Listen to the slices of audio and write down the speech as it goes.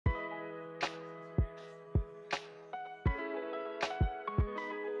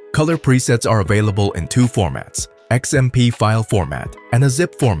Color presets are available in two formats: XMP file format and a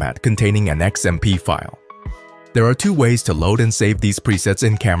zip format containing an XMP file. There are two ways to load and save these presets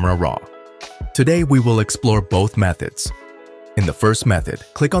in Camera Raw. Today we will explore both methods. In the first method,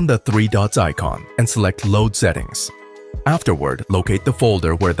 click on the three dots icon and select Load Settings. Afterward, locate the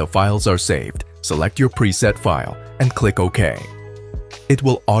folder where the files are saved, select your preset file, and click OK. It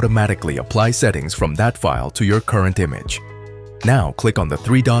will automatically apply settings from that file to your current image. Now click on the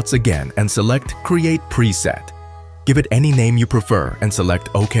three dots again and select Create Preset. Give it any name you prefer and select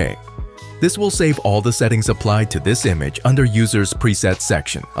OK. This will save all the settings applied to this image under User's Presets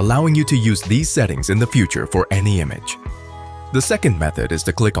section, allowing you to use these settings in the future for any image. The second method is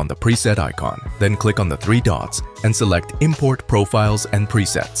to click on the preset icon, then click on the three dots and select Import Profiles and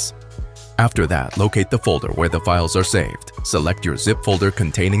Presets. After that, locate the folder where the files are saved, select your zip folder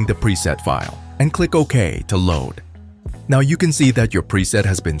containing the preset file, and click OK to load. Now you can see that your preset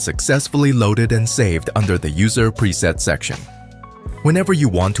has been successfully loaded and saved under the User Preset section. Whenever you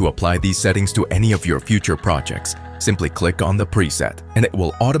want to apply these settings to any of your future projects, simply click on the preset and it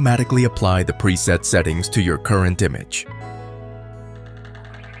will automatically apply the preset settings to your current image.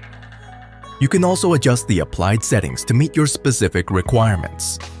 You can also adjust the applied settings to meet your specific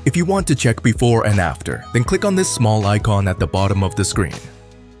requirements. If you want to check before and after, then click on this small icon at the bottom of the screen.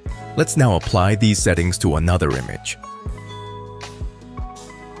 Let's now apply these settings to another image.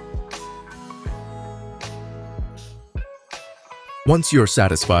 Once you're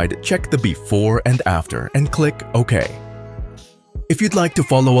satisfied, check the before and after and click OK. If you'd like to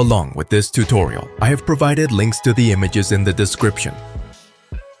follow along with this tutorial, I have provided links to the images in the description.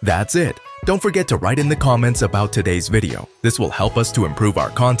 That's it. Don't forget to write in the comments about today's video. This will help us to improve our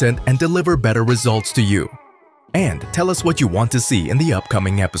content and deliver better results to you. And tell us what you want to see in the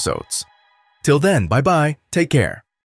upcoming episodes. Till then, bye-bye. Take care.